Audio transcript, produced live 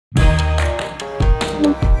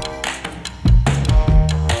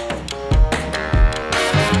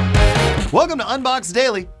Welcome to Unboxed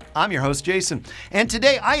Daily. I'm your host, Jason, and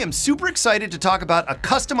today I am super excited to talk about a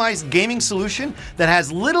customized gaming solution that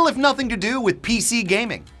has little if nothing to do with PC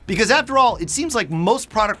gaming. Because after all, it seems like most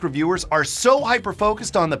product reviewers are so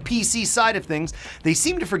hyper-focused on the PC side of things, they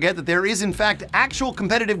seem to forget that there is in fact actual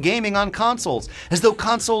competitive gaming on consoles, as though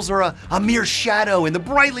consoles are a mere shadow in the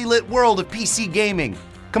brightly lit world of PC gaming.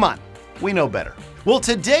 Come on, we know better. Well,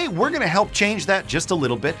 today we're going to help change that just a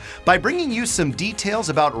little bit by bringing you some details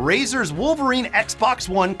about Razer's Wolverine Xbox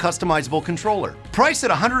One customizable controller. Priced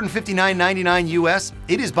at $159.99 US,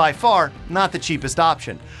 it is by far not the cheapest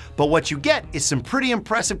option. But what you get is some pretty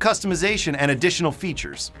impressive customization and additional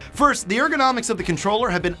features. First, the ergonomics of the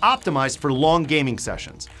controller have been optimized for long gaming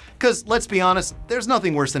sessions. Because let's be honest, there's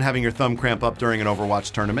nothing worse than having your thumb cramp up during an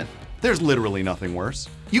Overwatch tournament. There's literally nothing worse.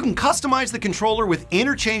 You can customize the controller with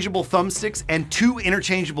interchangeable thumbsticks and 2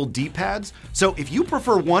 interchangeable D-pads, so if you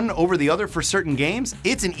prefer one over the other for certain games,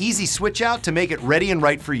 it's an easy switch out to make it ready and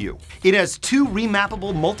right for you. It has 2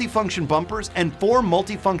 remappable multifunction bumpers and 4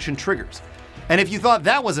 multifunction triggers. And if you thought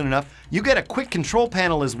that wasn't enough, you get a quick control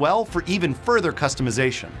panel as well for even further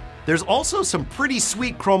customization. There's also some pretty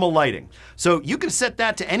sweet chroma lighting, so you can set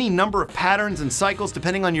that to any number of patterns and cycles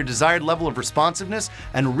depending on your desired level of responsiveness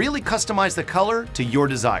and really customize the color to your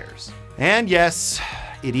desires. And yes,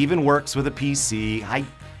 it even works with a PC. I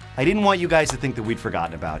didn't want you guys to think that we'd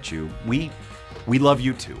forgotten about you. We love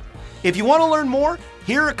you too. If you want to learn more,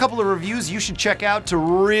 here are a couple of reviews you should check out to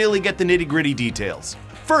really get the nitty-gritty details.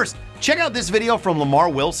 First, check out this video from Lamar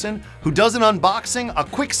Wilson, who does an unboxing, a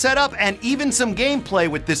quick setup, and even some gameplay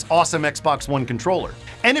with this awesome Xbox One controller.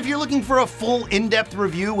 And if you're looking for a full in-depth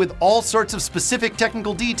review with all sorts of specific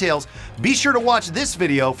technical details, be sure to watch this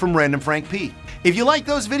video from Random Frank P. If you like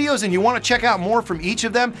those videos and you want to check out more from each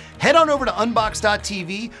of them, head on over to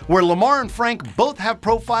Unboxed.tv, where Lamar and Frank both have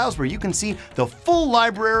profiles where you can see the full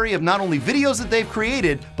library of not only videos that they've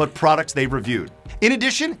created, but products they've reviewed. In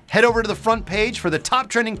addition, head over to the front page for the top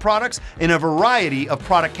trending products in a variety of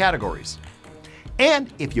product categories.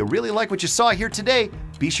 And if you really like what you saw here today,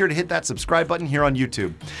 be sure to hit that subscribe button here on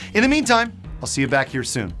YouTube. In the meantime, I'll see you back here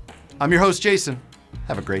soon. I'm your host, Jason.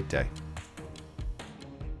 Have a great day.